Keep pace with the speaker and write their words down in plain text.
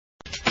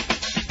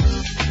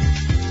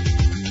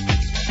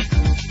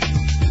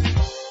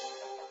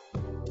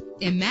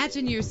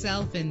Imagine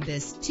yourself in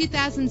this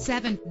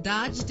 2007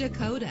 Dodge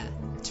Dakota.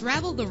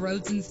 Travel the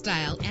roads in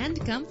style and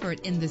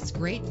comfort in this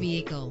great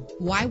vehicle.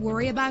 Why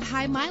worry about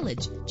high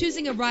mileage?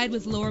 Choosing a ride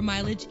with lower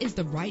mileage is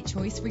the right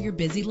choice for your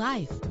busy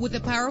life. With a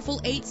powerful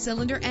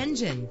 8-cylinder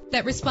engine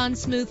that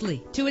responds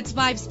smoothly to its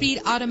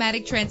 5-speed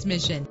automatic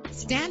transmission.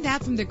 Stand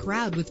out from the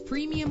crowd with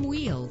premium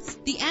wheels.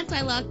 The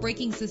anti-lock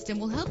braking system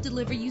will help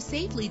deliver you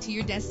safely to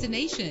your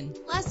destination.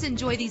 Plus,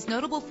 enjoy these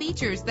notable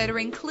features that are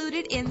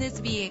included in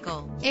this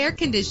vehicle: air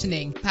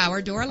conditioning,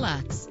 power door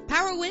locks,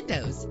 power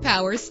windows,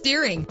 power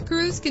steering,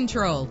 cruise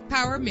control,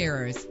 power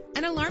mirrors,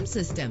 an alarm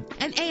system,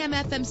 an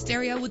AM/FM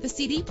stereo with a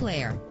CD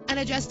player, an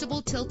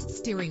adjustable tilt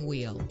steering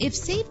wheel. If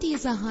safety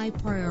is a high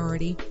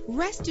priority,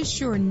 rest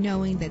assured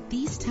knowing that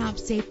these top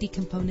safety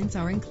components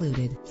are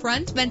included: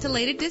 front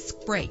ventilated disc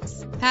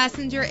brakes,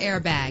 passenger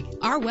airbag.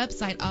 Our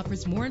website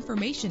offers more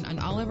information on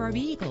all of our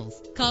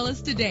vehicles. Call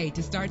us today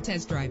to start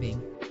test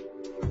driving.